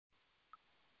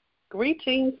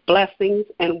Greetings, blessings,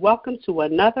 and welcome to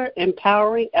another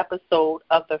empowering episode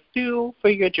of the Fuel for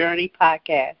Your Journey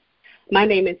podcast. My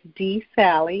name is Dee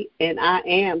Sally, and I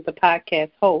am the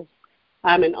podcast host.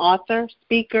 I'm an author,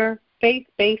 speaker,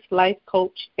 faith-based life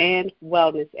coach, and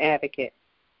wellness advocate.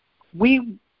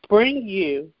 We bring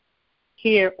you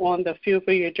here on the Fuel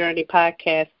for Your Journey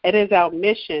podcast. It is our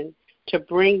mission to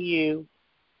bring you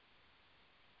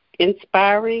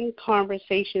inspiring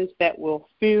conversations that will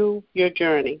fuel your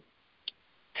journey.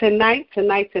 Tonight,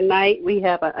 we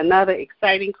have another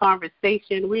exciting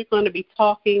conversation. We're going to be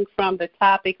talking from the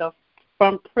topic of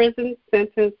from prison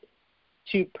sentence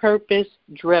to purpose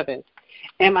driven.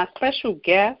 And my special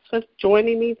guest for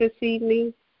joining me this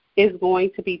evening is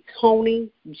going to be Tony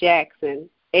Jackson,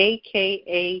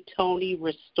 a.k.a. Tony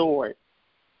Restored.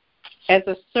 As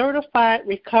a certified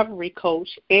recovery coach,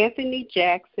 Anthony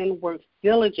Jackson works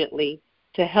diligently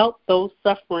to help those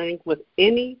suffering with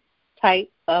any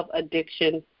type of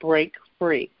addiction break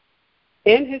free.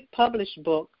 In his published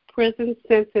book, Prison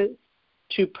Sentence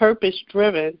to Purpose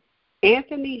Driven,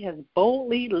 Anthony has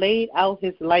boldly laid out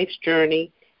his life's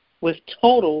journey with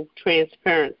total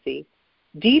transparency,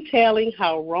 detailing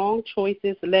how wrong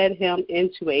choices led him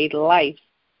into a life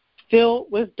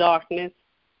filled with darkness,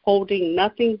 holding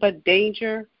nothing but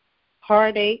danger,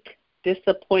 heartache,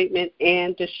 disappointment,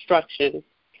 and destruction.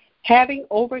 Having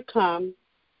overcome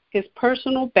his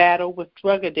personal battle with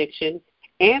drug addiction,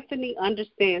 Anthony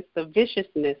understands the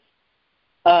viciousness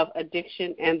of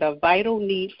addiction and the vital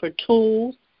need for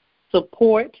tools,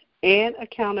 support, and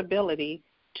accountability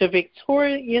to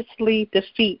victoriously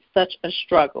defeat such a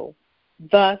struggle,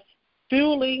 thus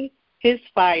fueling his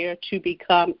fire to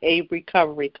become a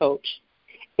recovery coach.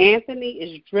 Anthony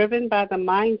is driven by the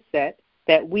mindset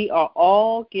that we are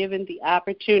all given the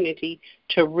opportunity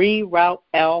to reroute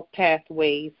our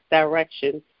pathways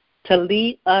direction to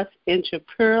lead us into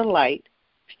pure light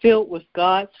filled with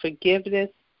God's forgiveness,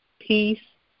 peace,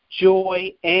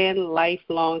 joy, and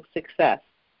lifelong success.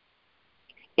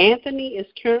 Anthony is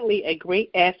currently a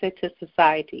great asset to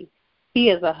society.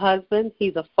 He is a husband,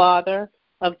 he's a father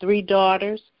of 3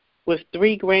 daughters with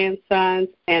 3 grandsons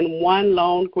and 1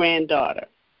 lone granddaughter.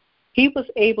 He was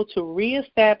able to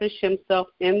reestablish himself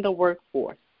in the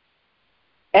workforce.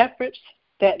 Efforts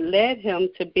that led him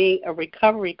to being a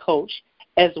recovery coach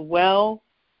as well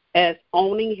as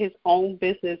owning his own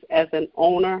business as an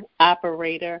owner,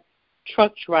 operator,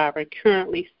 truck driver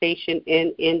currently stationed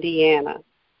in Indiana.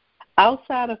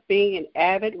 Outside of being an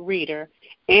avid reader,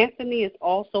 Anthony is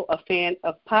also a fan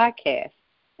of podcasts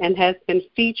and has been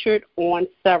featured on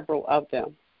several of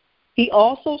them. He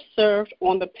also served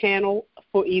on the panel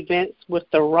for events with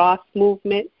the Ross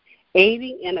Movement,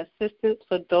 aiding and assistance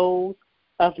for those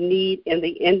of need in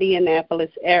the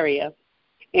Indianapolis area.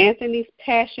 Anthony's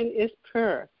passion is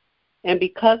pure, and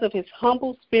because of his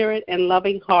humble spirit and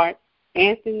loving heart,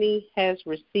 Anthony has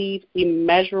received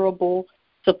immeasurable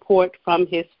support from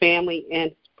his family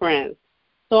and friends.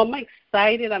 So I'm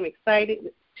excited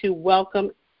to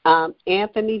welcome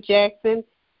Anthony Jackson,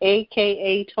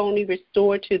 a.k.a. Tony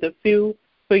Restored, to the Fuel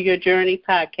for Your Journey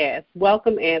podcast.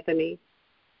 Welcome, Anthony.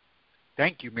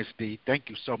 Thank you, Miss D. Thank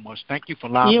you so much. Thank you for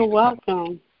allowing me to You're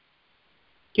welcome.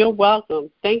 You're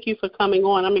welcome. Thank you for coming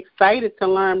on. I'm excited to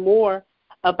learn more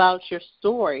about your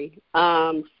story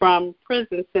from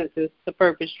prison sentence to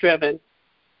purpose driven.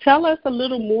 Tell us a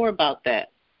little more about that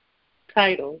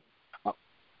title.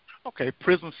 Okay,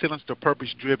 Prison Sentence to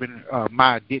Purpose Driven,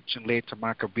 My Addiction Led to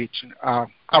My Conviction.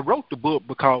 I wrote the book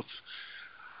because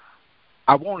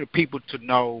I wanted people to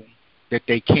know that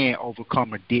they can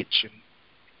overcome addiction.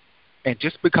 And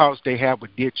just because they have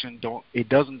addiction, it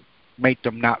doesn't make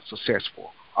them not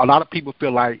successful. A lot of people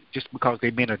feel like just because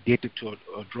they've been addicted to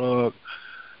a drug,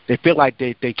 they feel like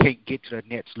they can't get to the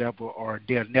next level or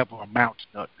they'll never amount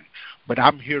to nothing. But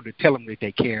I'm here to tell them that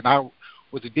they can. I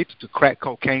was addicted to crack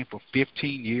cocaine for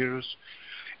 15 years,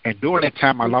 and during that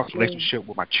time I lost relationship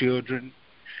with my children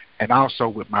and also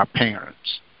with my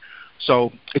parents.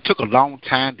 So it took a long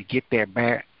time to get that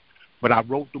back, but I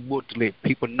wrote the book to let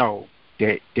people know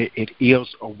that it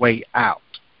is a way out.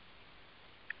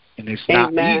 And it's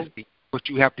not easy, but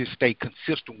you have to stay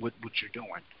consistent with what you're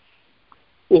doing.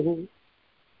 Mm-hmm.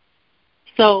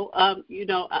 So,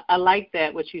 I like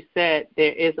that, what you said,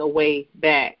 there is a way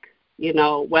back,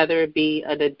 whether it be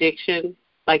an addiction,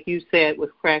 like you said, with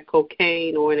crack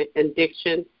cocaine, or an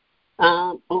addiction,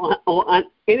 or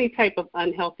any type of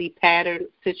unhealthy pattern,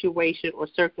 situation, or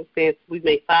circumstance we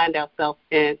may find ourselves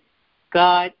in.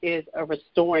 God is a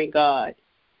restoring God.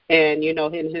 And,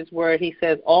 in his word, he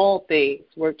says all things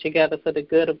work together for the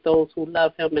good of those who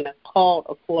love him and are called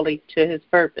according to his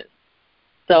purpose.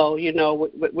 So,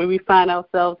 when we find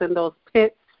ourselves in those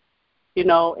pits, in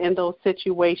those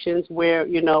situations where,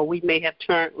 we may have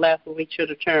turned left when we should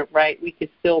have turned right, we can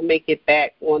still make it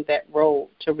back on that road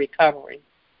to recovery.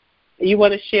 You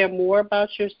want to share more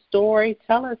about your story?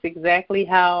 Tell us exactly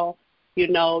how, you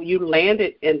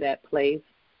landed in that place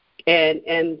and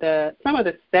some of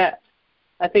the steps.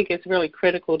 I think it's really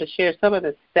critical to share some of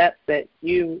the steps that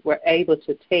you were able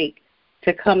to take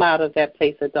to come out of that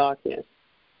place of darkness.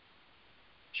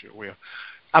 Sure will.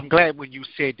 I'm glad when you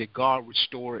said that God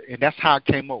restored, and that's how I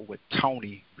came up with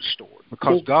Tony Restored,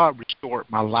 because God restored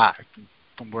my life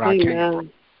from where I came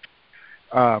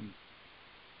from.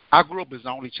 I grew up as the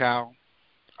only child.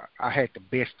 I had the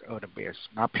best of the best.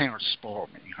 My parents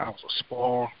spoiled me. I was a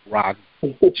spoiled, rotten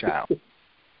child.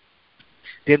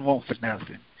 Didn't want for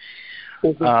nothing.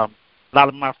 A lot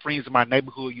of my friends in my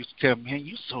neighborhood used to tell me, "Man,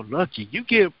 you're so lucky. You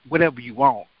get whatever you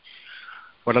want."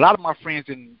 But a lot of my friends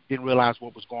didn't realize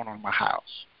what was going on in my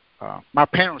house. My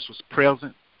parents was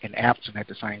present and absent at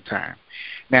the same time.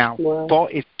 Now, for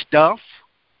its stuff,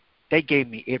 they gave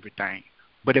me everything.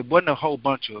 But it wasn't a whole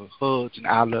bunch of hugs and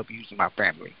I love yous in my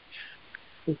family.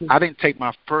 I didn't take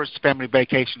my first family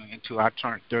vacation until I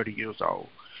turned 30 years old.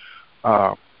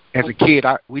 As a kid,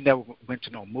 we never went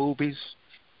to no movies.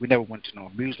 We never went to no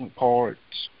amusement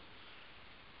parks.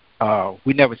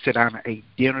 We never sat down and ate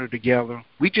dinner together.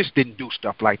 We just didn't do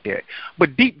stuff like that.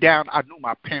 But deep down, I knew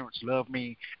my parents loved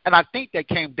me, and I think that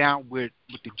came down with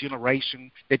the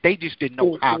generation that they just didn't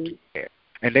know how to do that.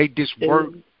 And they just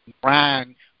worked,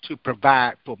 grind to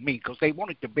provide for me because they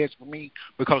wanted the best for me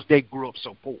because they grew up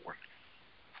so poor.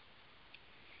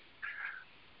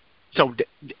 So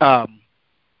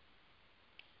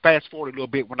fast forward a little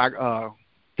bit, when I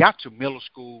got to middle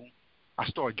school, I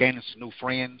started gaining some new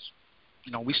friends.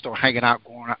 We started hanging out,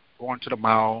 going to the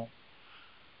mall,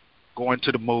 going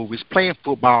to the movies, playing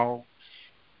football,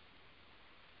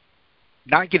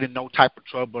 not getting no type of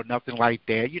trouble or nothing like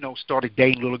that. Started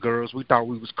dating little girls. We thought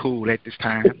we was cool at this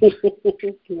time.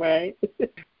 Right.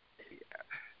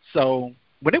 So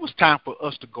when it was time for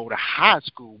us to go to high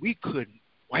school, we couldn't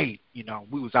wait.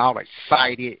 We was all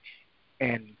excited,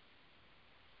 and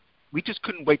we just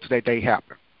couldn't wait till that day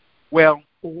happened. Well,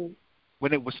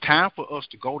 when it was time for us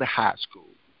to go to high school,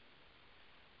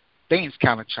 things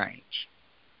kind of changed.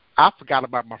 I forgot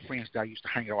about my friends that I used to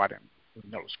hang out in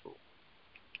middle school.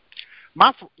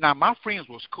 My friends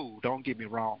was cool, don't get me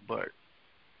wrong, but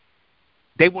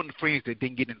they weren't friends that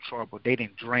didn't get in trouble. They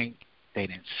didn't drink, they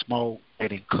didn't smoke, they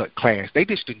didn't cut class. They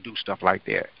just didn't do stuff like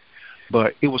that.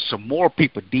 But it was some more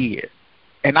people did.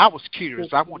 And I was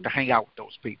curious. I wanted to hang out with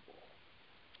those people.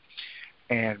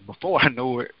 And before I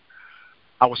knew it,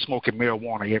 I was smoking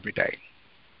marijuana every day.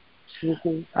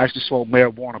 I used to smoke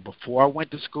marijuana before I went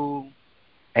to school,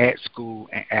 at school,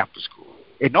 and after school.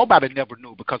 And nobody never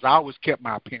knew because I always kept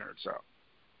my appearance up.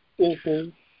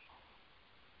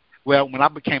 Well, when I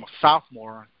became a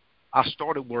sophomore, I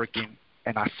started working,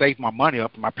 and I saved my money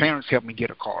up, and my parents helped me get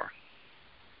a car.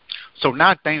 So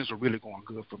now things are really going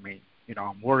good for me.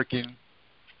 I'm working,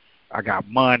 I got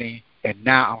money, and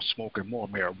now I'm smoking more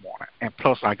marijuana, and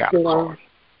plus I got a car.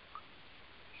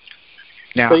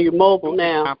 Now, so you're mobile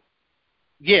now.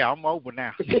 Yeah, I'm mobile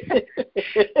now.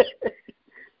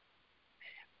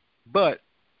 But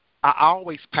I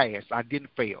always passed. I didn't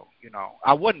fail.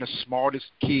 I wasn't the smartest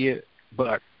kid,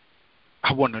 but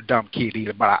I wasn't a dumb kid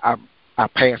either. But I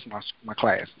passed my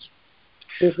classes.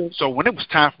 So when it was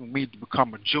time for me to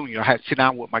become a junior, I had to sit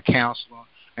down with my counselor,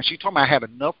 and she told me I had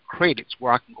enough credits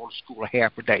where I can go to school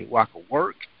half a day, where I could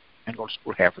work and go to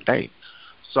school half a day.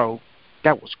 So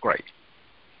that was great.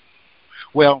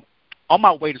 Well, on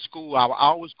my way to school, I would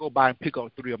always go by and pick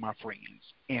up 3 of my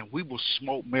friends, and we would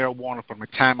smoke marijuana from the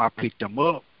time I picked them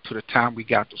up to the time we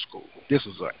got to school. This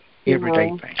was an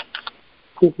everyday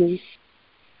thing.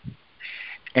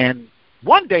 And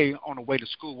one day on the way to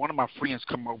school, one of my friends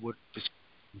come up with this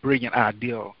brilliant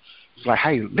idea. It was like,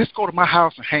 hey, let's go to my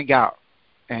house and hang out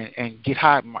and get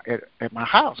high at my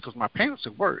house because my parents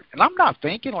at work. And I'm not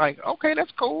thinking like, okay,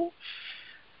 that's cool.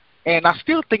 And I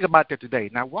still think about that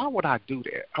today. Now, why would I do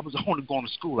that? I was only going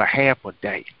to school a half a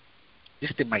day.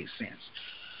 This didn't make sense.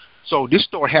 So this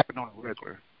story happened on a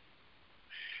regular.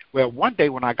 Well, one day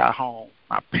when I got home,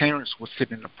 my parents were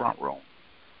sitting in the front room.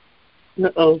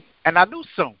 And I knew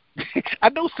something. I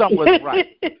knew something wasn't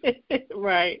right.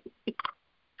 Right.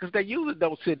 Because they usually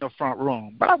don't sit in the front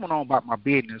room. But I went on about my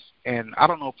business, and I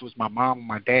don't know if it was my mom or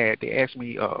my dad. They asked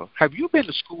me, have you been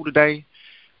to school today?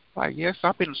 Like, yes,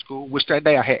 I've been to school, which that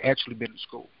day I had actually been to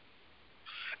school.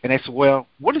 And they said, well,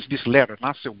 what is this letter? And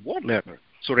I said, what letter?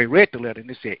 So they read the letter,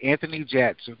 and it said, Anthony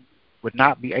Jackson, would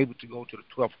not be able to go to the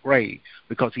 12th grade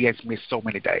because he has missed so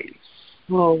many days.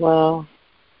 Oh, wow.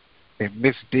 And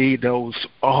Miss D, my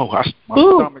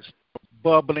stomach's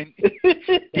bubbling.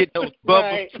 Get those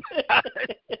bubbles.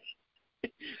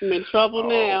 I'm in trouble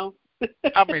now.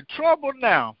 I'm in trouble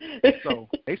now. So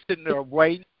they sitting there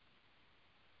waiting,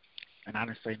 and I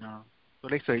didn't say no. So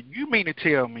they said, you mean to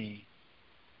tell me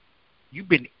you've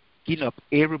been getting up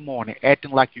every morning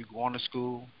acting like you're going to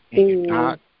school and you're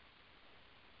not?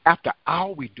 After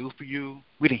all we do for you,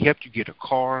 we done helped you get a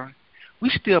car. We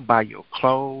still buy your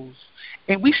clothes,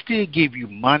 and we still give you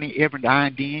money every now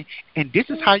and then, and this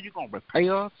is how you're going to repay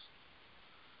us?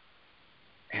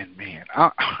 And, man,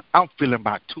 I'm feeling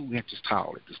about 2 inches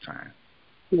tall at this time.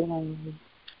 Wow.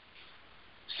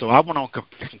 So I went on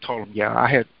confession and told them, I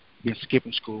had been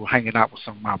skipping school, hanging out with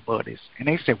some of my buddies. And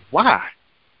they said, why?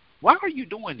 Why are you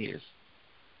doing this?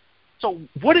 So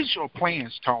what is your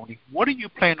plans, Tony? What are you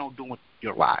planning on doing with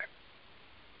your life?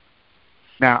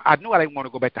 Now, I knew I didn't want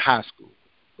to go back to high school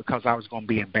because I was going to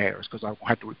be embarrassed because I was going to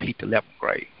have to repeat the 11th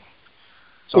grade.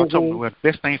 So I told them, well,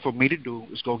 the best thing for me to do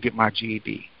is go get my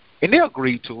GED. And they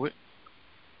agreed to it.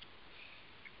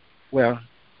 Well,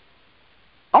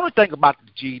 only thing about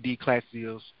the GED class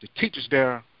is the teachers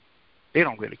there, they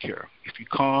don't really care. If you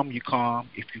come, you come.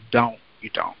 If you don't, you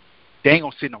don't. They ain't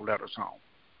going to send no letters home.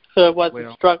 So it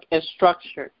wasn't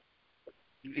structured.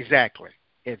 Exactly.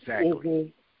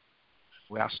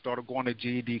 Well, I started going to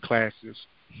GED classes,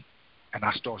 and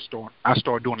I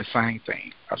started doing the same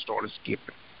thing. I started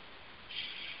skipping.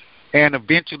 And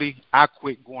eventually, I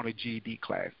quit going to GED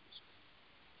classes.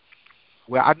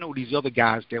 Well, I knew these other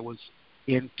guys that was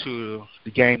into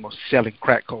the game of selling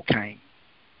crack cocaine,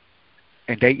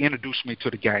 and they introduced me to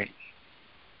the game.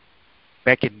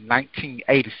 Back in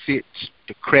 1986,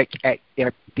 the crack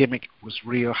epidemic was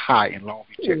real high in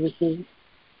Longview, Texas.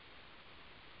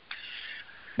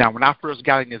 Now, when I first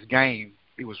got in this game,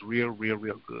 it was real, real,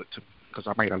 real good to me because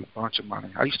I made a bunch of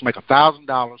money. I used to make $1,000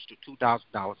 to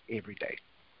 $2,000 every day.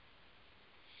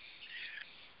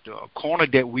 The corner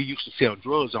that we used to sell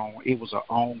drugs on, it was an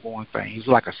ongoing thing. It was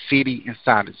like a city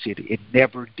inside the city. It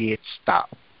never did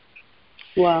stop.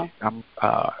 Wow. I'm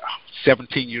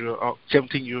 17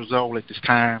 years old at this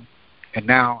time, and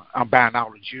now I'm buying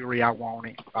all the jewelry I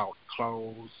wanted, all the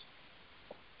clothes,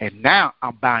 and now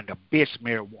I'm buying the best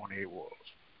marijuana it was.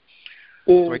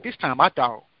 So at this time, I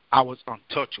thought I was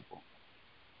untouchable.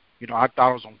 I thought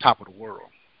I was on top of the world.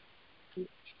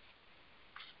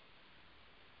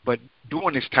 But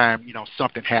during this time,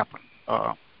 something happened.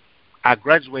 I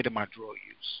graduated my drug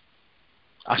use.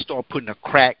 I started putting the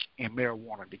crack and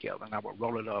marijuana together, and I would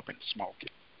roll it up and smoke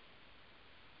it.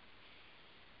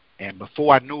 And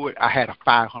before I knew it, I had a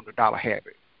 $500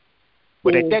 habit.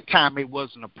 But at that time, it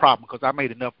wasn't a problem because I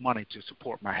made enough money to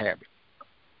support my habit.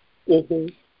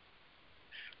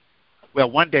 Well,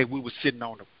 one day we were sitting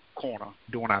on the corner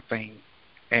doing our thing,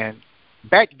 and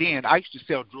back then I used to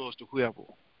sell drugs to whoever.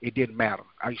 It didn't matter.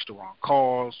 I used to run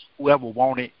cars. Whoever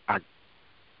wanted,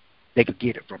 they could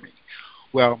get it from me.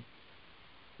 Well,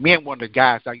 me and one of the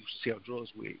guys I used to sell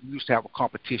drugs with, we used to have a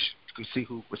competition to see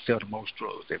who would sell the most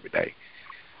drugs every day.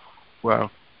 Well,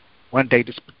 one day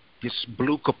this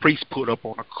blue Caprice put up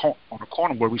on a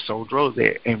corner where we sold drugs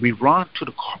at, and we run to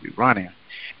the car. We run in,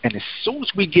 and as soon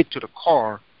as we get to the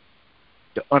car,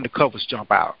 the undercovers jump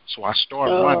out. So I start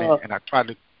running, and I try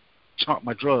to chunk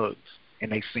my drugs,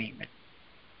 and they seen me.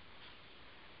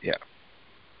 Yeah.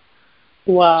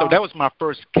 Wow. So that was my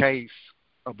first case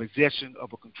of possession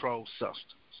of a controlled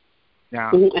substance.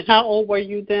 Now, and how old were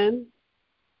you then?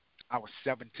 I was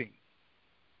 17.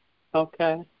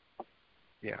 Okay.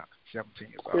 Yeah, 17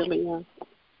 years old. Really young.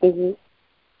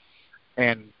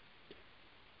 And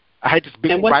I had this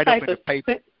big write-up in the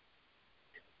paper.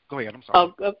 Go ahead, I'm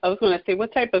sorry. I was going to say,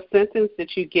 what type of sentence did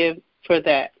you give for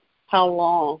that? How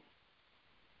long?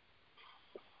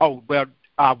 Oh, well,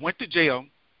 I went to jail,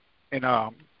 and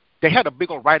they had a big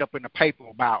old write-up in the paper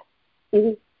about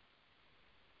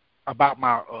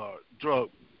my drug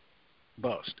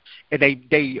bust. And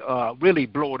they really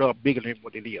blow it up bigger than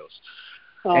what it is.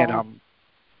 And,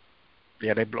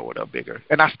 they blow it up bigger.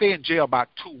 And I stayed in jail about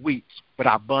 2 weeks, but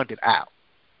I bonded out.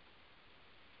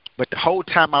 But the whole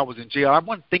time I was in jail, I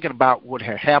wasn't thinking about what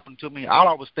had happened to me. All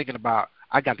I was thinking about,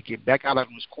 I got to get back out of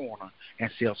this corner and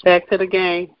sell some back to the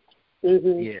game.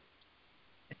 Yeah.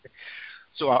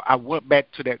 So I went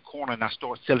back to that corner and I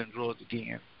started selling drugs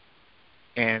again.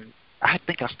 And I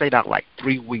think I stayed out like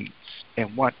 3 weeks.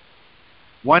 And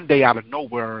one day out of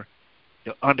nowhere,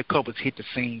 the undercovers hit the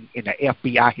scene and the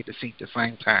FBI hit the scene at the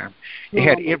same time. They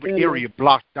had every area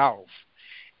blocked off,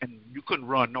 and you couldn't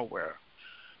run nowhere.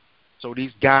 So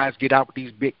these guys get out with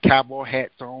these big cowboy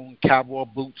hats on, cowboy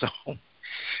boots on,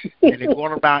 and they're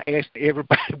going around asking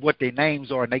everybody what their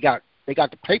names are, and they got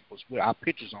the papers with our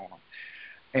pictures on them.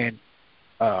 And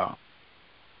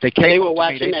they were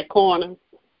watching that corner.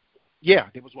 Yeah,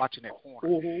 they was watching that corner.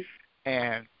 Mm-hmm.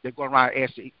 And they're going around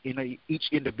asking each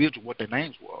individual what their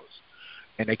names was.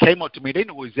 And they came up to me. They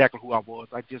knew exactly who I was.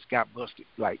 I just got busted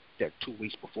like that 2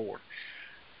 weeks before.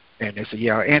 And they said,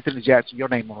 yeah, Anthony Jackson, your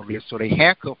name on the list. So they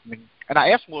handcuffed me. And I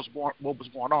asked them what was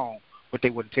going on, but they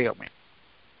wouldn't tell me.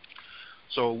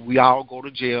 So we all go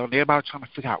to jail, and everybody trying to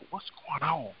figure out what's going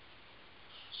on.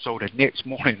 So the next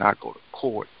morning I go to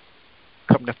court.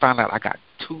 Come to find out I got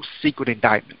 2 secret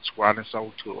indictments where I done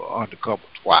sold to an undercover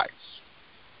twice.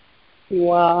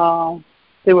 Wow.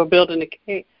 They were building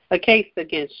a case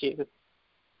against you.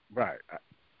 Right.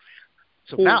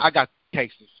 So now I got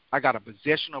cases. I got a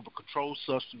possession of a controlled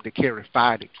substance that carried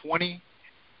 5 to 20,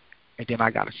 and then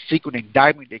I got a secret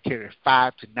indictment that carried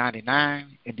 5 to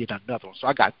 99, and then another one. So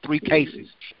I got 3 cases,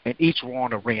 and each were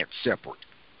on a ranch separate.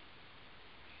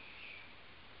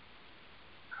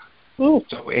 Ooh.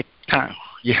 So at the time,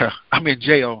 yeah, I'm in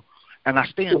jail, and I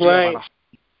stay in jail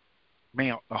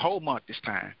about a whole month this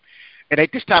time. And at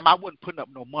this time, I wasn't putting up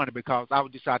no money because I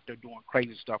was just out there doing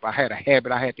crazy stuff. I had a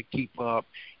habit I had to keep up,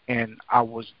 and I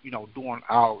was, doing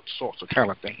all sorts of kind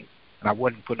of things. And I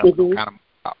wasn't putting up no kind of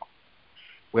money.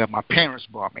 Well, my parents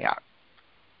brought me out.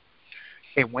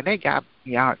 And when they got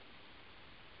me out,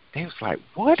 they was like,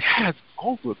 what has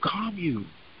overcome you?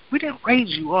 We didn't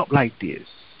raise you up like this.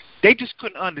 They just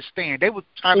couldn't understand. They were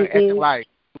trying to act like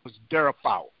it was their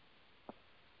fault.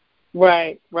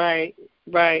 Right. I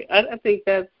think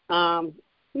that's not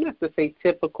to say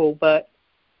typical, but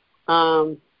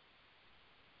I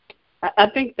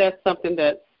think that's something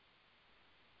that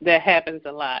happens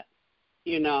a lot.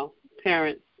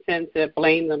 Parents tend to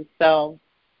blame themselves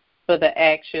for the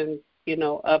actions,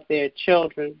 of their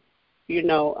children.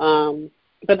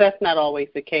 But that's not always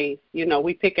the case.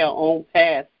 We pick our own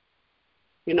path,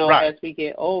 as we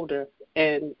get older,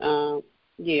 and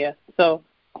So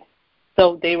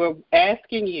they were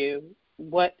asking you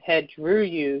what had drew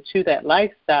you to that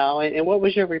lifestyle, and what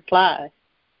was your reply?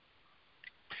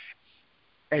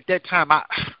 At that time, I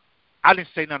didn't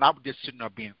say nothing. I was just sitting there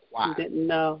being quiet. You didn't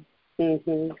know.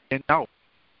 Didn't know.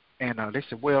 And they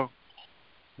said, well,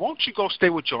 won't you go stay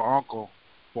with your uncle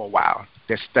for a while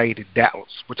that stayed in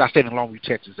Dallas, which I stayed in Longview,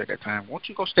 Texas at that time. Won't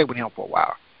you go stay with him for a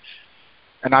while?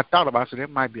 And I thought about it. I said, that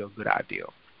might be a good idea.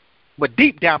 But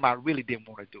deep down, I really didn't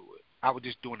want to do it. I was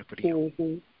just doing it for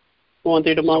him. Going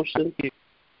through the motions.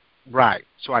 Right.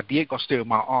 So I did go stay with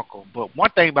my uncle. But one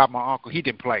thing about my uncle, he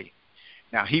didn't play.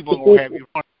 Now, he wasn't going to have you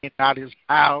running in and out of his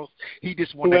house. He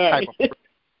just wanted that type of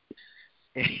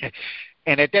person.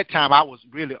 And at that time, I was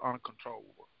really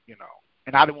uncontrollable,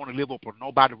 And I didn't want to live up to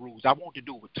nobody's rules. I wanted to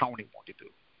do what Tony wanted to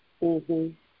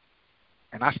do.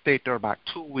 And I stayed there about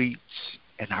 2 weeks,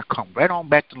 and I come right on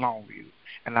back to Longview,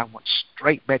 and I went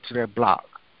straight back to that block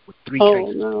with 3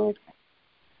 cases. No.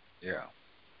 Yeah.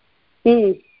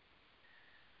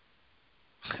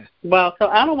 Well, so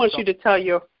I don't want you to tell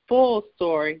your full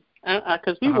story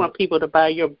because we want people to buy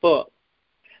your book.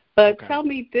 But tell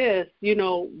me this,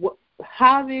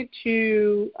 how did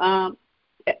you,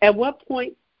 at what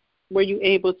point were you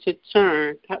able to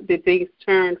turn? How did things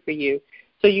turn for you?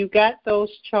 So you got those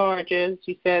charges.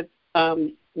 You said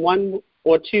 1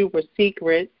 or 2 were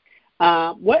secret.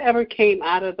 Whatever came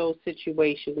out of those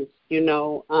situations,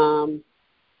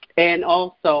 and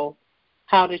also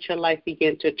how did your life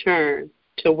begin to turn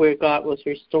to where God was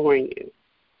restoring you?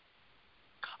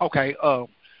 Okay. Out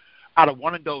of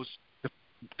one of those,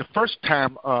 the first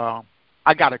time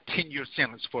I got a 10-year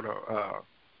sentence for the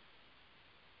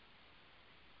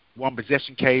 1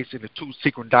 possession case and the 2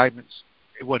 secret indictments.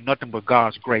 It was nothing but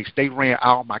God's grace. They ran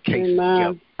all my cases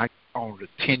together. I got a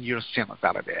 10-year sentence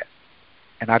out of that.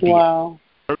 And I did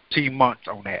 13 months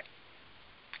on that.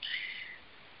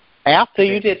 So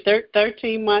you did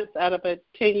 13 months out of a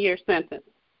 10-year sentence?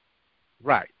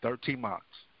 Right, 13 months.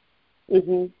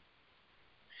 Then,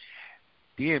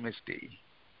 Miss D,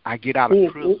 I get out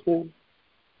of prison.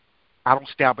 I don't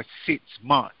stay out but 6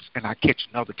 months, and I catch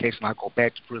another case, and I go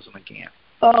back to prison again.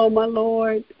 Oh, my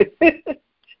Lord.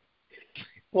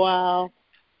 Wow.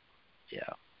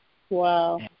 Yeah.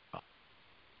 Wow. And,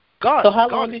 so how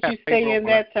long did you stay in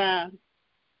that time?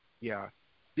 Yeah.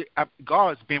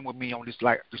 God's been with me on this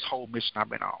whole mission I've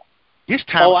been on. This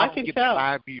time I only get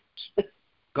 5 years.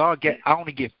 I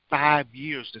only get 5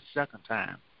 years the second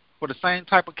time for the same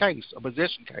type of case, a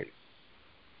possession case.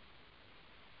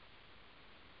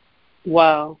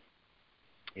 Wow.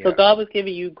 Yeah. So God was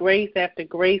giving you grace after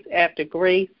grace after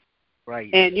grace. Right.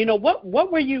 And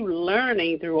what were you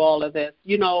learning through all of this?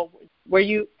 Were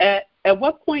you at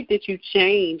what point did you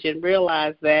change and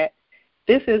realize that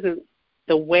this isn't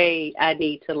the way I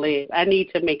need to live? I need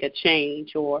to make a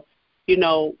change, or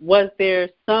was there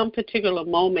some particular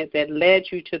moment that led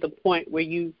you to the point where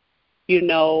you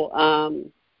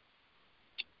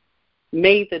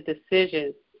made the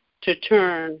decision to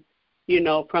turn,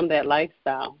 from that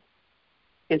lifestyle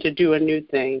and to do a new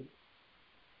thing?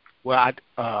 Well,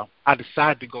 I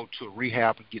decided to go to a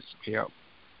rehab and get some help.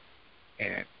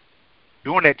 And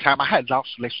during that time, I had lost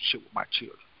a relationship with my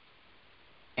children.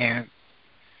 And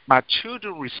my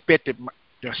children respected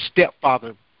their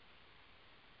stepfather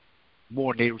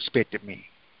more than they respected me.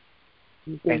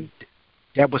 Mm-hmm. And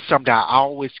that was something that I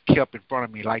always kept in front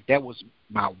of me. Like, that was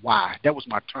my why. That was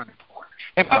my turning point.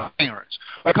 And my parents,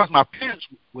 because my parents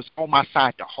was on my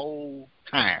side the whole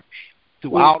time.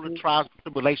 Through all the trials and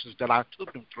tribulations that I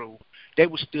took them through, they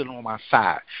were still on my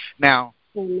side. Now,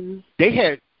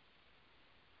 they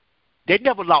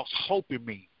never lost hope in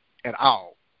me at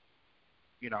all.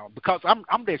 Because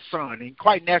I'm their son, and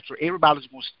quite natural, everybody's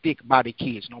going to stick by their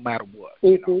kids no matter what.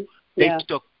 They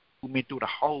stuck with me through the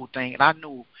whole thing, and I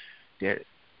knew that,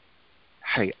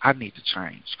 hey, I need to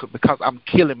change because I'm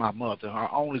killing my mother,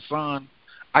 her only son.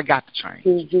 I got to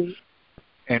change. Mm-hmm.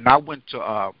 And I went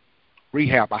to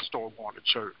rehab. I started going to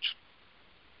church,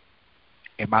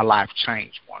 and my life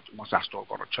changed once I started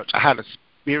going to church. I had a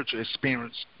spiritual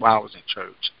experience while I was in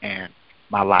church, and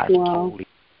my life totally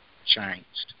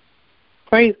changed.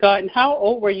 Praise God. And how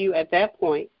old were you at that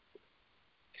point?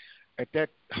 At that,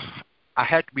 I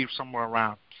had to be somewhere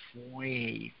around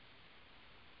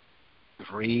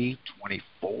 23,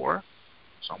 24,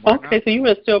 somewhere. Okay, so you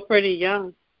were still pretty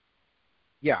young.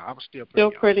 Yeah, I was still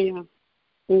pretty young.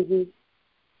 Mhm.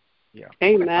 Yeah.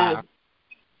 Amen. 25.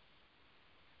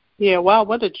 Yeah. Wow.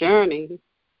 What a journey.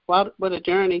 Wow. What a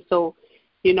journey. So,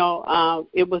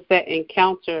 it was that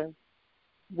encounter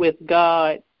with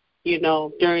God,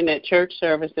 during that church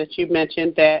service that you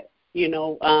mentioned that,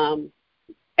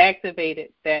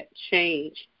 activated that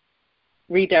change,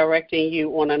 redirecting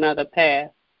you on another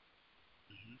path.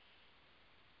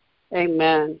 Mm-hmm.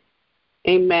 Amen.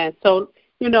 Amen. So,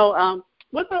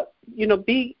 what about,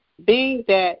 being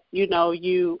that, you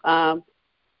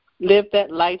lived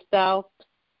that lifestyle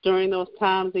during those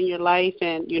times in your life,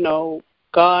 and,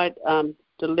 God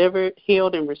delivered,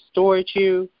 healed, and restored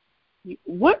you,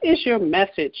 what is your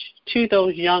message to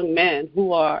those young men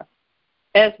who are,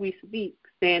 as we speak,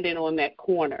 standing on that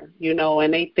corner,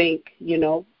 and they think,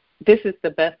 this is the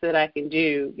best that I can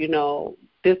do,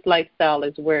 this lifestyle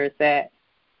is where it's at?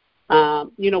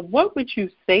 What would you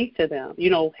say to them,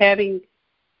 having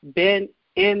been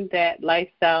in that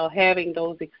lifestyle, having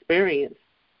those experiences?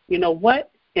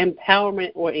 What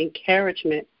empowerment or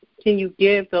encouragement can you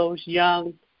give those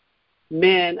young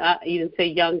men, even say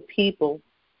young people,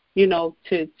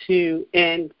 to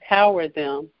empower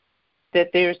them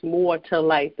that there's more to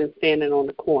life than standing on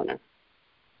the corner?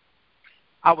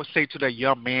 I would say to the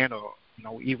young man, or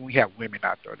even we have women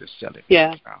out there that's selling.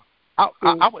 Yeah.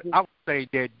 I would say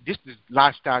that this is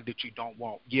lifestyle that you don't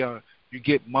want. Yeah, you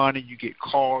get money, you get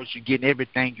cars, you get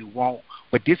everything you want,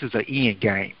 but this is an end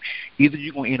game. Either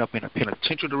you're going to end up in a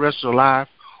penitentiary the rest of your life,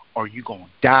 or you're going to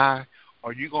die,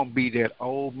 or you're going to be that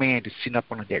old man that's sitting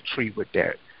up under that tree with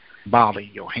that bottle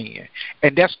in your hand.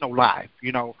 And that's no life.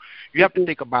 You have to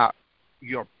think about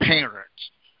your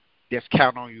parents that's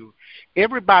counting on you.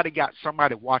 Everybody got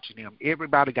somebody watching them.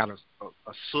 Everybody got a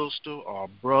sister or a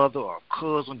brother or a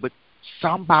cousin, but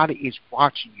somebody is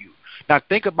watching you. Now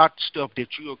think about the stuff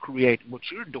that you are creating,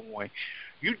 what you're doing.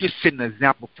 You're just setting an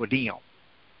example for them.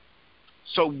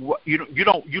 So you're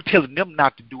telling them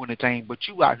not to do anything, but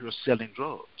you out here selling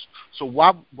drugs. So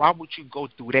why would you go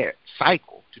through that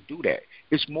cycle to do that?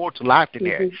 It's more to life than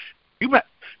that.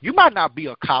 You might not be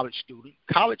a college student.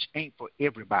 College ain't for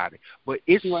everybody, but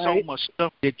it's so much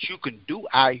stuff that you can do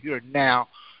out here now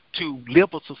to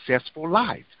live a successful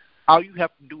life. All you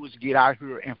have to do is get out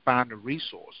here and find the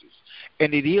resources.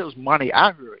 And it is money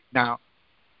out here. Now,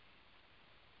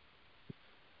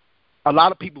 a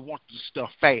lot of people want this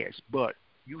stuff fast, but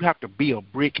you have to build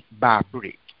brick by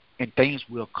brick, and things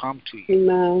will come to you.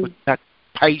 No. But that's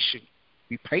patient.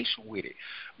 Be patient with it.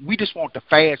 We just want the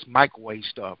fast microwave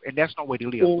stuff, and that's no way to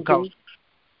live because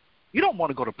you don't want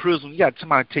to go to prison. You got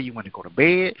somebody to tell you when to go to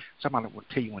bed, somebody will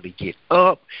tell you when to get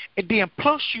up, and then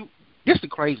plus this is the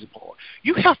crazy part.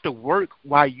 You have to work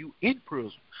while you in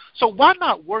prison. So why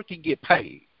not work and get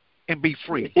paid and be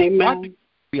free? Amen. Why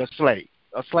be a slave?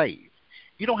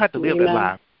 You don't have to live that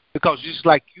life because just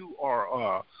like you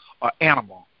are an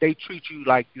animal, they treat you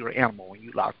like you're an animal when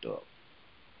you locked up.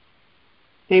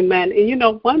 Amen.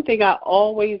 And, one thing I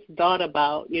always thought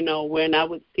about, when I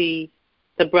would see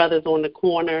the brothers on the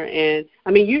corner, and,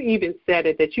 you even said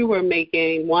it, that you were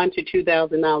making $1,000 to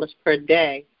 $2,000 per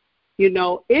day.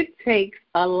 It takes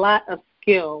a lot of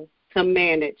skill to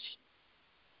manage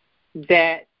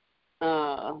that,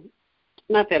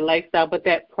 not that lifestyle, but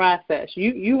that process.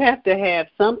 You have to have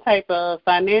some type of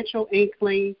financial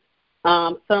inkling.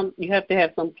 You have to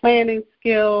have some planning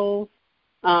skills,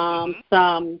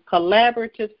 some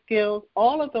collaborative skills.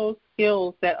 All of those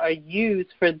skills that are used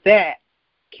for that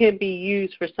can be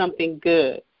used for something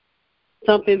good,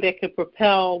 something that could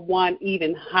propel one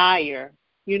even higher.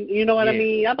 You know what I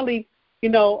mean? I believe,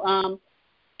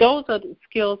 those are the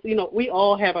skills. We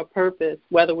all have a purpose,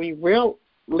 whether we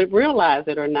realize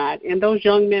it or not. And those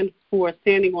young men who are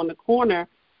standing on the corner,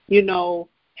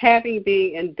 having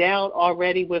been endowed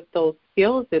already with those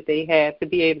skills that they have to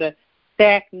be able to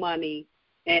stack money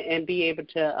and be able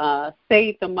to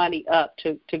save the money up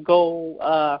to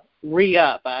go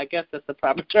re-up. I guess that's the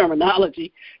proper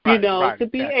terminology, right, to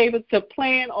be able to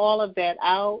plan all of that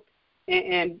out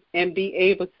and be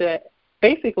able to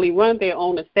basically run their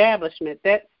own establishment.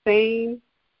 That same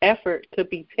effort could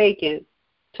be taken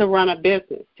to run a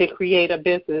business, to create a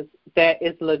business that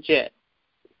is legit.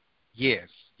 Yes,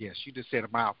 you just said a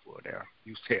mouthful there.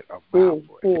 You said a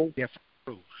mouthful. It's definitely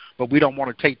true. But we don't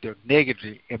want to take the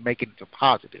negative and make it into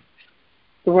positive.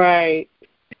 Right.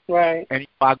 And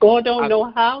or don't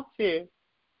know how to.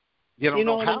 You don't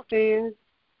know what how I'm saying?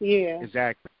 Yeah.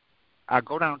 Exactly. I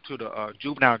go down to the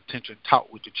juvenile detention,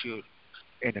 talk with the children,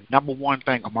 and the number one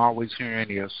thing I'm always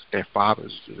hearing is their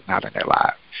fathers are not in their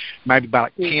lives. Maybe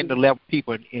about 10 to 11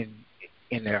 people in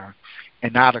there,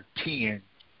 and out of 10,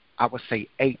 I would say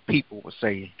 8 people would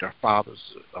say their fathers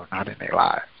are not in their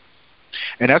lives.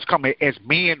 And that's coming as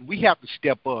men. We have to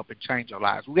step up and change our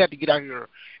lives. We have to get out here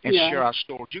and share our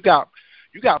stories. You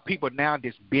got people now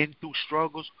that's been through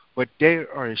struggles, but they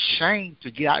are ashamed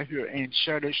to get out here and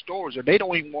share their stories, or they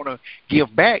don't even want to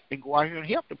give back and go out here and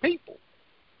help the people.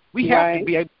 We have to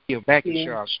be able to give back and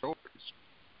share our stories.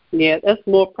 Yeah, that's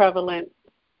more prevalent.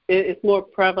 It's more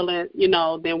prevalent,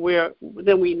 than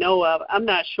we know of. I'm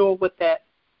not sure what that.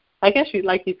 I guess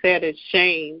like you said, it's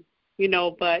shame,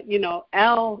 But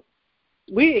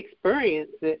we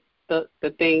experience it, the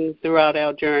things throughout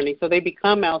our journey, so they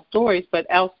become our stories. But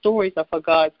our stories are for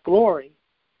God's glory.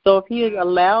 So if He has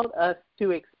allowed us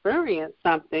to experience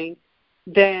something,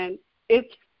 then it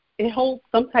holds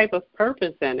some type of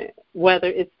purpose in it, whether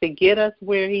it's to get us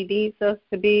where He needs us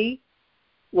to be,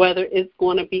 whether it's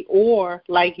going to be, or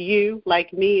like you,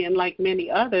 like me, and like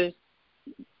many others,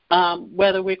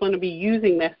 whether we're going to be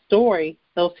using that story,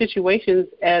 those situations,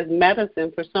 as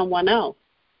medicine for someone else.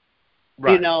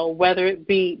 Right. Whether it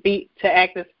be to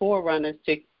act as forerunners,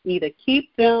 to either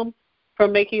keep them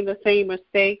from making the same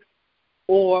mistakes,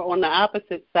 or on the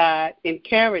opposite side,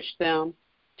 encourage them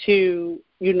to,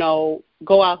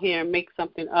 go out here and make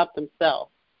something of themselves.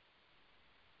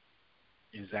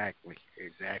 Exactly.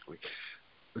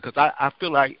 Because I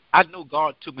feel like I know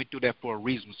God took me through that for a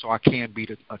reason, so I can be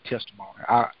a testimony.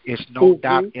 It's no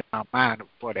doubt in my mind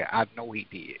for that. I know He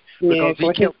did. Because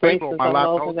He kept favor on my life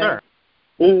the whole time.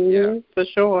 For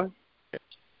sure.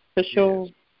 For sure.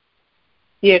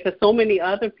 Yeah, because so many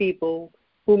other people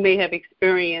who may have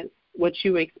experienced what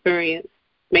you experienced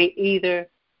may either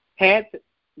had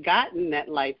gotten that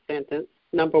life sentence,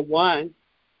 number one.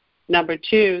 Number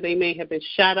two, they may have been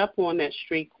shot up on that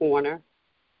street corner.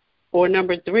 Or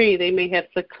number three, they may have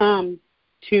succumbed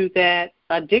to that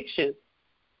addiction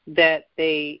that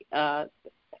they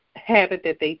habit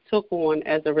that they took on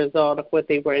as a result of what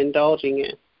they were indulging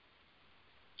in.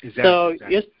 So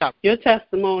your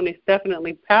testimony is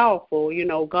definitely powerful.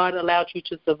 God allowed you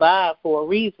to survive for a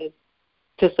reason,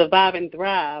 to survive and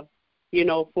thrive,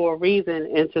 for a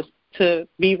reason, and to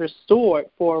be restored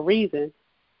for a reason.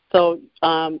 So,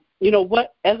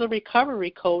 what, as a recovery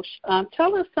coach,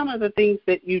 tell us some of the things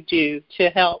that you do to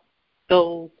help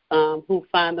those who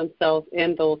find themselves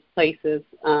in those places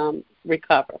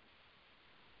recover.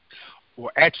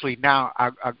 Well, actually, now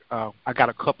I got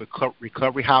a couple of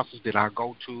recovery houses that I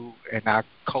go to, and I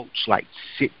coach like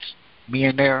 6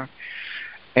 men there.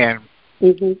 And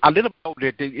I let them know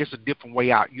that it's a different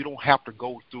way out. You don't have to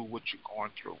go through what you're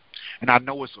going through. And I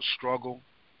know it's a struggle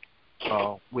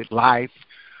with life.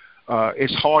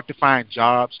 It's hard to find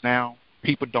jobs now.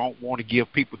 People don't want to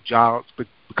give people jobs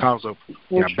because of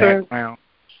their background.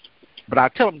 But I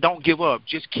tell them, don't give up.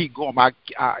 Just keep going. I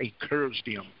encourage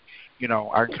them.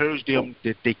 I encourage them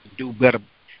that they can do better.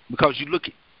 Because you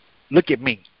look at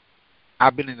me.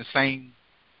 I've been in the same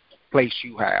place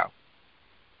you have.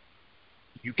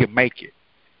 You can make it.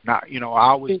 Now, I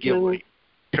always give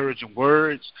encouraging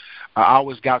words. I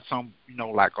always got some,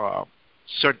 like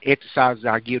certain exercises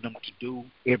I give them to do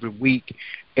every week.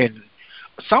 And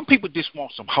some people just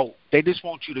want some hope. They just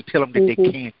want you to tell them that they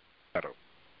can do better.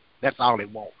 That's all they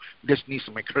want. They just need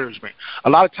some encouragement. A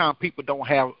lot of times people don't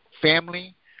have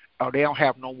family, or they don't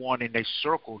have no one in their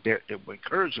circle that will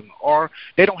encourage them, or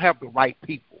they don't have the right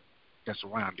people that's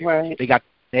around them. Right. They got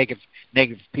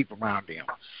negative people around them.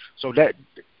 So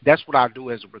that's what I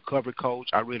do as a recovery coach.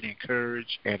 I really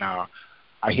encourage, and I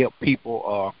help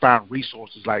people find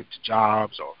resources like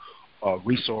jobs or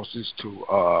resources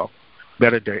to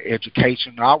better their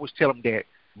education. I always tell them that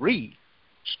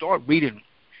start reading,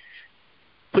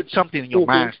 put something in your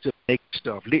mind to make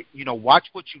stuff. Watch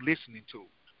what you're listening to,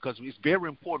 because it's very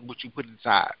important what you put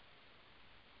inside.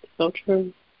 So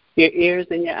true. Your ears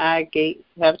and your eye gates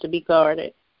have to be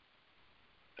guarded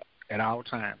at all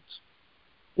times.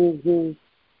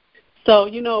 So,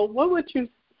 what would you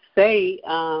say?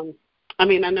 I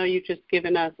know you've just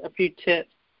given us a few tips,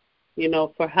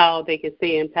 for how they can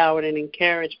stay empowered and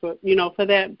encouraged. But, for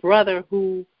that brother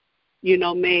who,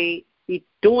 may be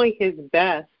doing his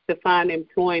best to find and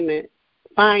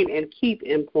keep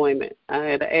employment. I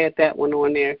had to add that one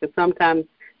on there, because sometimes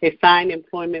they find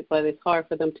employment, but it's hard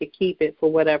for them to keep it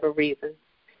for whatever reason.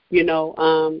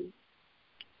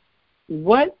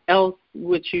 What else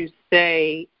would you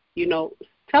say,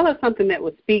 tell us something that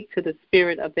would speak to the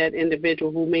spirit of that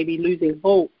individual who may be losing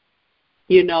hope,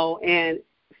 and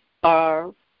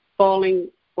are falling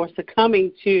or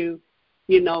succumbing to,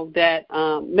 that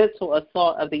mental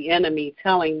assault of the enemy,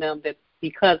 telling them that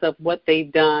because of what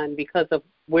they've done, because of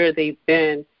where they've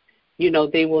been,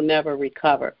 they will never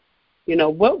recover.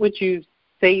 What would you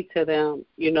say to them,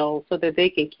 so that they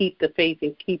can keep the faith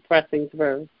and keep pressing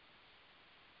through?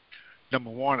 Number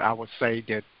one, I would say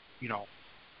that,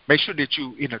 make sure that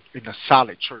you in a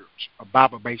solid church, a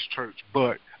Bible-based church.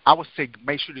 But I would say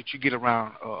make sure that you get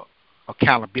around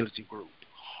accountability group,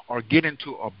 or get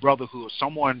into a brotherhood,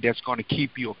 someone that's going to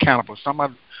keep you accountable.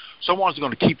 Someone's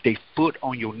going to keep their foot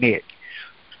on your neck.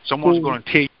 Someone's going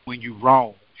to tell you when you're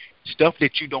wrong. Stuff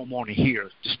that you don't want to hear.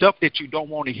 The stuff that you don't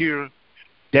want to hear,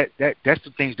 that's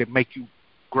the things that make you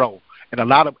grow. And a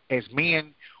lot of, as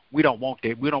men, we don't want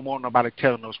that. We don't want nobody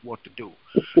telling us what to do.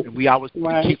 And we always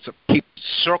keep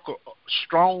circle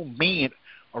strong men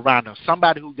around us.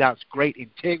 Somebody who got great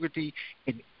integrity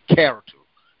and character.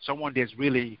 Someone that's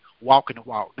really walking the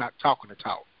walk, not talking the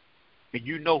talk. And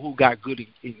who got good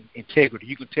integrity.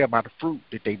 You can tell by the fruit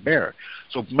that they bear.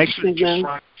 So make sure that you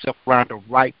surround yourself around the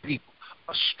right people.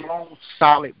 A strong,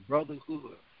 solid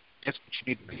brotherhood. That's what you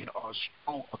need to be in, a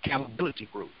strong accountability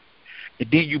group.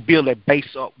 And then you build that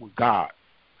base up with God.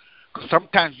 Because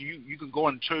sometimes you can go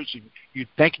in church and you're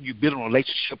thinking you're building a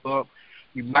relationship up.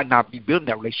 You might not be building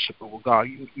that relationship up with God.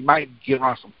 You might get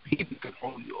around some people who can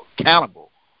hold you accountable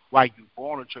while you're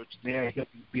going to church, and they'll help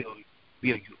you build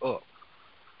you up.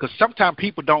 Because sometimes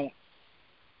people don't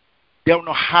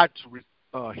know how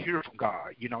to hear from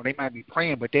God. They might be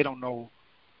praying, but they don't know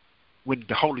when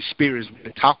the Holy Spirit is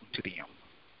really talking to them.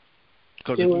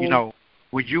 Because,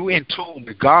 when you're in tune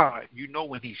with God,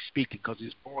 when He's speaking, because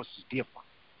His voice is different.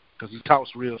 Because He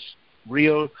talks real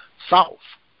soft.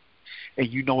 And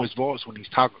His voice when He's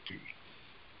talking to you.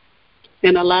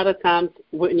 And a lot of times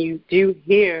when you do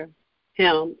hear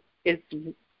Him,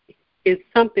 it's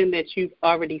something that you've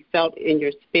already felt in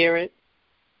your spirit.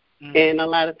 And a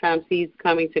lot of times He's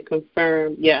coming to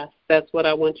confirm, yes, that's what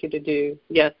I want you to do.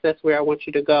 Yes, that's where I want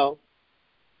you to go.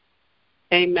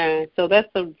 Amen. So that's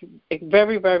a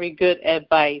very, very good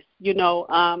advice.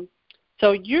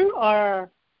 So you are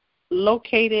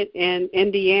located in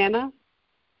Indiana?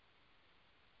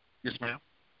 Yes, ma'am.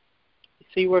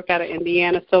 So you work out of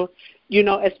Indiana. So,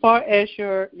 as far as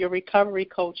your recovery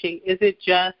coaching, is it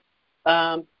just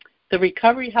the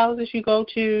recovery houses you go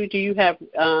to? Do you have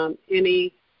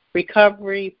any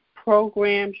recovery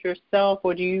programs yourself,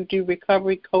 or do you do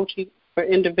recovery coaching for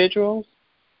individuals?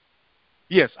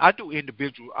 Yes, I do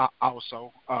individual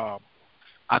also.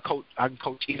 I can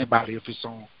coach anybody if it's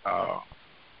on,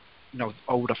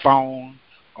 over the phone,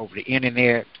 over the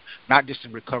internet, not just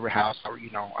in recovery house.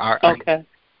 I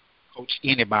coach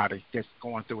anybody that's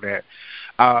going through that.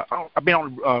 I've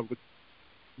been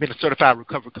a certified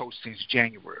recovery coach since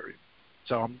January.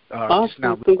 So I'm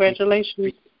awesome.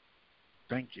 Congratulations.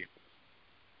 Thank you.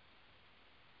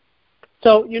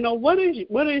 So, what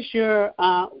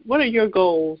are your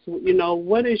goals?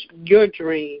 What is your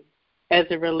dream as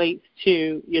it relates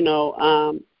to,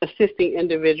 assisting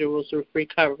individuals with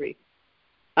recovery?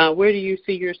 Where do you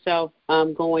see yourself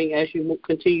going as you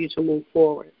continue to move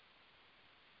forward?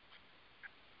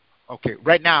 Okay,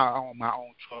 right now I own my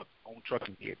own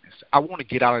trucking business. I want to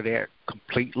get out of that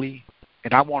completely,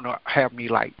 and I want to have me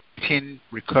like 10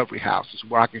 recovery houses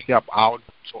where I can help all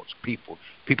sorts of people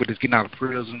that's getting out of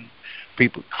prison,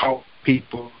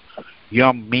 people,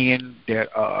 young men that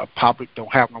probably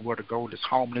don't have nowhere to go, that's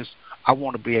homeless. I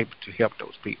want to be able to help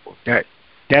those people.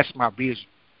 That's my vision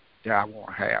that I want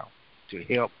to have, to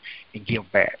help and give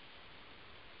back.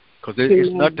 Because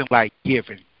it's nothing like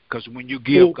giving. Because when you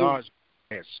give, God's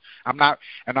yes. I'm not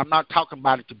talking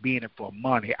about it to be in it for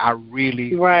money. I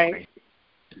really want it.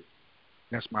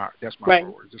 That's my story.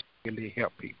 Just really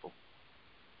help people.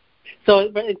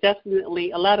 So it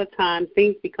definitely, a lot of times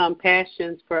things become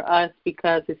passions for us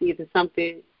because it's either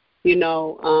something,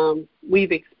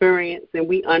 we've experienced and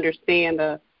we understand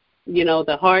the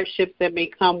hardships that may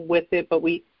come with it, but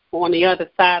on the other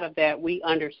side of that, we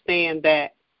understand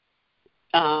that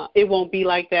it won't be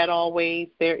like that always.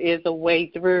 There is a way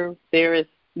through. There is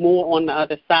more on the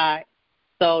other side.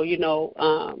 So, you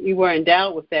were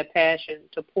endowed with that passion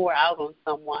to pour out on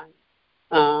someone.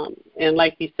 And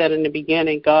like you said in the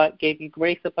beginning, God gave you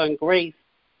grace upon grace,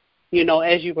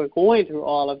 as you were going through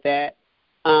all of that,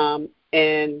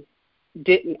 and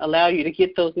didn't allow you to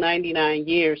get those 99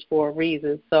 years for a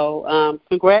reason. So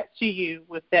congrats to you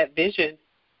with that vision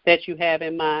that you have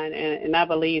in mind. And I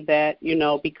believe that,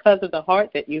 because of the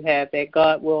heart that you have, that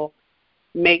God will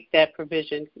make that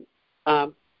provision,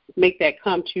 make that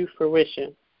come to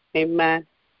fruition. Amen.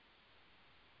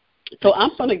 So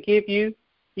I'm going to give you,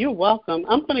 you're welcome.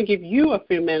 I'm going to give you a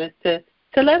few minutes to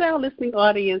let our listening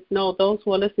audience know, those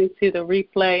who are listening to the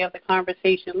replay of the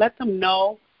conversation, let them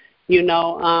know,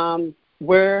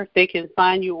 where they can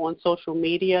find you on social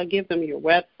media. Give them your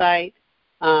website.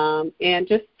 And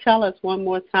just tell us one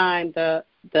more time the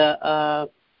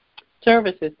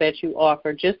services that you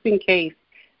offer, just in case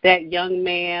that young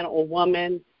man or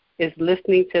woman is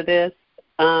listening to this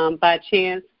by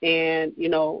chance and,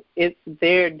 it's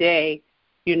their day,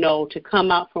 to come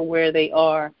out from where they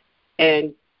are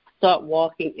and start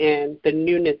walking in the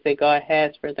newness that God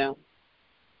has for them.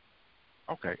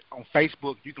 Okay. On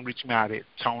Facebook, you can reach me out at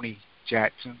Tony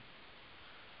Jackson.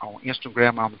 On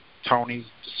Instagram, I'm Tony,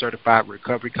 the Certified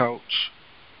Recovery Coach.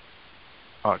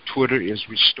 Twitter is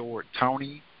Restored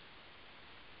Tony.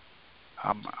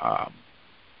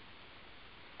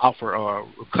 Offer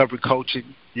recovery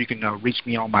coaching. You can reach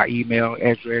me on my email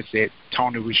address at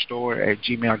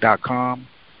tonyrestore@gmail.com.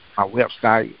 My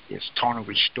website is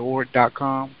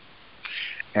tonyrestored.com.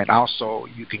 And also,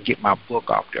 you can get my book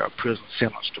off there, Prison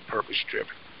Sentence to Purpose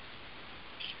Driven.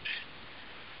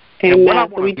 Amen.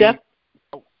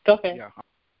 Go ahead. Yeah.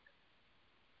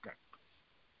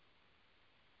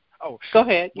 Okay. Go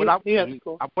ahead. What I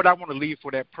want to leave for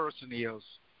that person is,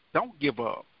 don't give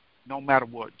up, no matter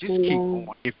what. Just keep going.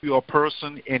 If you're a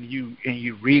person and you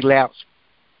relapse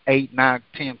 8, 9,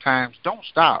 10 times, don't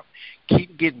stop.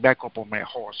 Keep getting back up on that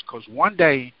horse, because one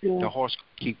day the horse will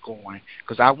keep going.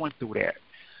 Because I went through that.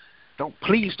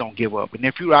 Please don't give up. And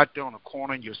if you're out there on the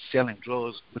corner and you're selling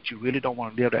drugs, but you really don't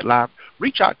want to live that life,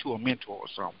 reach out to a mentor or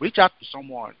something. Reach out to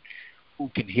someone who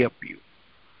can help you,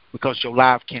 because your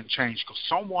life can change, because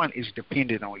someone is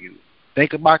dependent on you.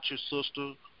 Think about your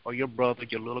sister or your brother,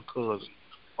 your little cousin,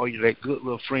 or that good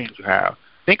little friend you have.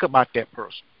 Think about that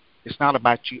person. It's not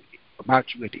about you at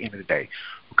the end of the day,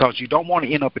 because you don't want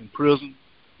to end up in prison,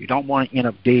 you don't want to end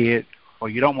up dead, or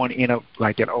you don't want to end up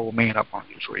like that old man up on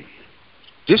your tree.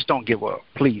 Just don't give up.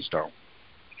 Please don't.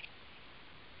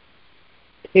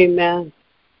 Amen.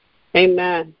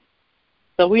 Amen.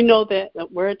 So we know that the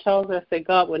Word tells us that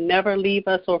God will never leave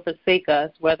us or forsake us,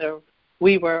 whether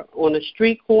we were on a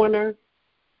street corner,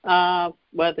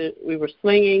 whether we were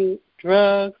slinging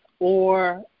drugs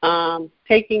or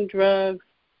taking drugs,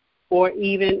 or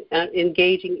even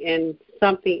engaging in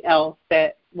something else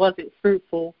that wasn't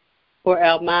fruitful for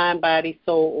our mind, body,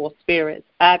 soul, or spirits.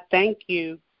 I thank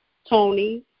you,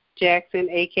 Tony Jackson,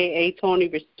 a.k.a. Tony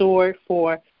Restored,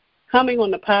 for coming on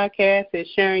the podcast and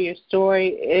sharing your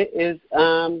story.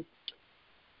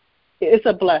 It's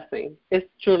a blessing. It's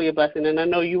truly a blessing, and I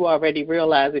know you already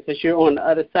realize it because you're on the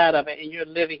other side of it and you're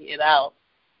living it out.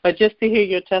 But just to hear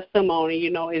your testimony,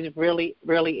 is really,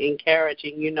 really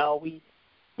encouraging. We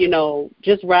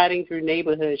just riding through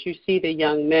neighborhoods, you see the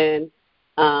young men,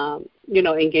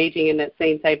 engaging in that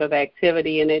same type of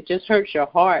activity, and it just hurts your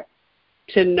heart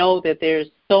to know that there's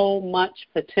so much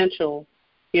potential,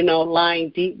 lying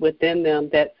deep within them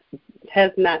that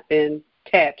has not been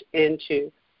tapped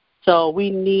into. So we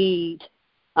need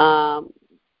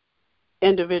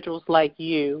individuals like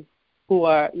you who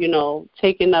are,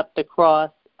 taking up the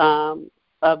cross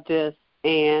of this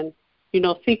and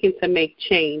seeking to make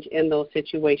change in those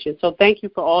situations. So thank you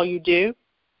for all you do.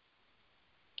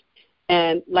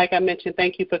 And like I mentioned,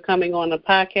 thank you for coming on the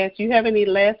podcast. Do you have any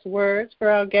last words for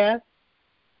our guests?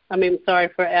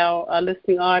 For our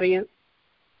listening audience?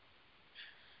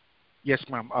 Yes,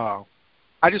 ma'am.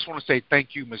 I just want to say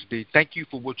thank you, Ms. D. Thank you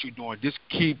for what you're doing. Just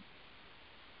keep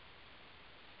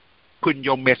putting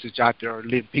your message out there,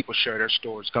 letting people share their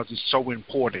stories, because it's so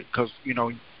important. Because,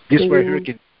 this right here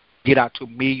can get out to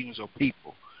millions of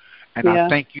people. And I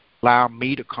thank you for allowing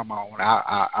me to come on.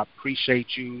 I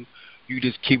appreciate you. You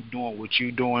just keep doing what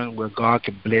you're doing where God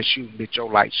can bless you and let your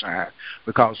light shine.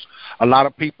 Because a lot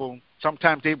of people,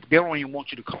 sometimes they don't even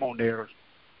want you to come on their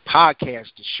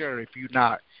podcast to share if you're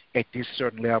not at this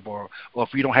certain level or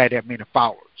if you don't have that many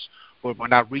followers. But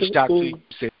when I reached out to you, you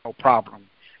said, no problem.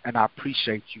 And I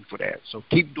appreciate you for that. So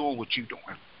keep doing what you're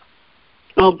doing.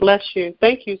 Oh, bless you.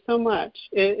 Thank you so much.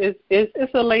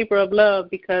 It's a labor of love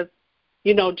because,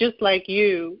 just like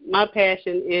you, my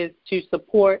passion is to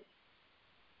support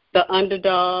the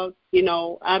underdog.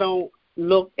 I don't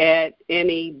look at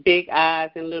any big I's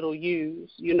and little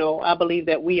U's. I believe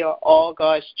that we are all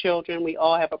God's children. We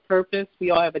all have a purpose.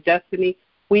 We all have a destiny.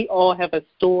 We all have a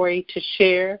story to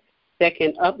share that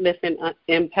can uplift and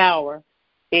empower.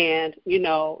 And,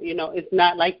 it's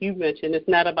not like you mentioned, it's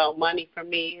not about money for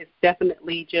me. It's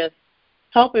definitely just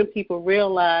helping people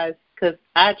realize, because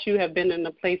I, too, have been in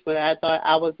a place where I thought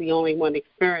I was the only one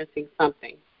experiencing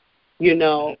something,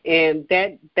 and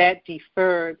that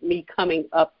deferred me coming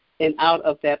up and out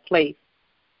of that place.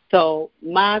 So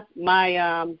my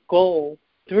goal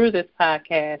through this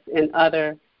podcast and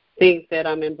other things that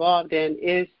I'm involved in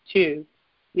is to,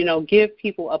 give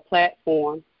people a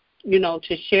platform,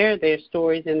 to share their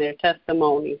stories and their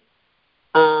testimonies.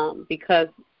 Because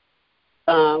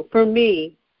for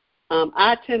me,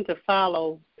 I tend to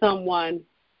follow someone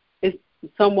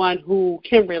who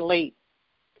can relate,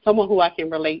 someone who I can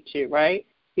relate to, right?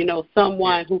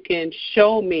 Someone who can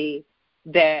show me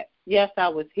that, yes, I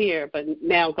was here, but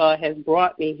now God has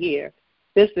brought me here.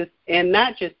 And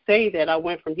not just say that I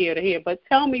went from here to here, but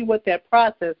tell me what that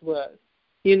process was.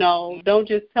 Don't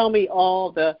just tell me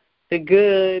all the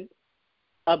good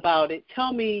about it.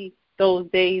 Tell me those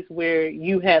days where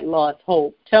you had lost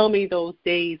hope. Tell me those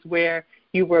days where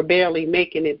you were barely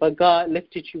making it, but God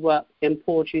lifted you up and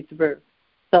pulled you through.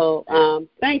 So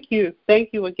thank you.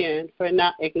 Thank you again for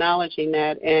not acknowledging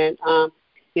that. And,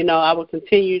 I will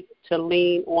continue to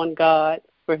lean on God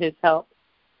for his help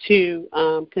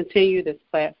to continue this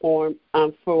platform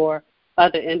for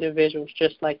other individuals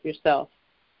just like yourself.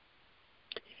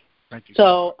 Thank you.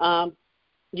 So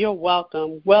you're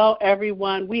welcome. Well,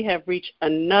 everyone, we have reached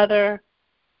the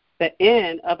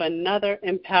end of another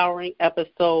empowering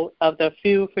episode of the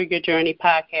Fuel for Your Journey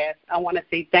podcast. I want to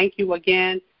say thank you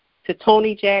again to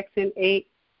Tony Jackson,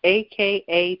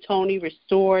 a.k.a. Tony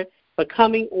Restored, for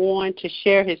coming on to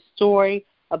share his story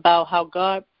about how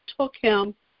God took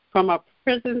him from a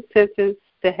prison sentence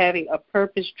to having a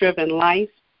purpose-driven life.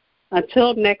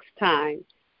 Until next time,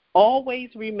 always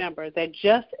remember that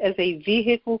just as a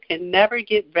vehicle can never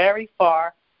get very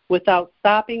far without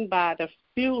stopping by the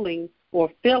fueling or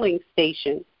filling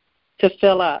station to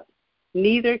fill up,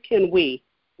 neither can we.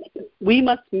 We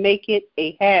must make it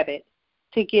a habit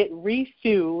to get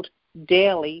refueled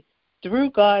daily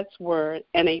through God's Word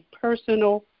and a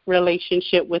personal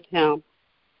relationship with him.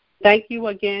 Thank you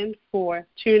again for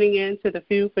tuning in to the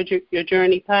Fuel for Your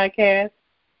Journey podcast.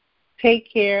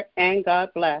 Take care and God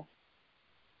bless.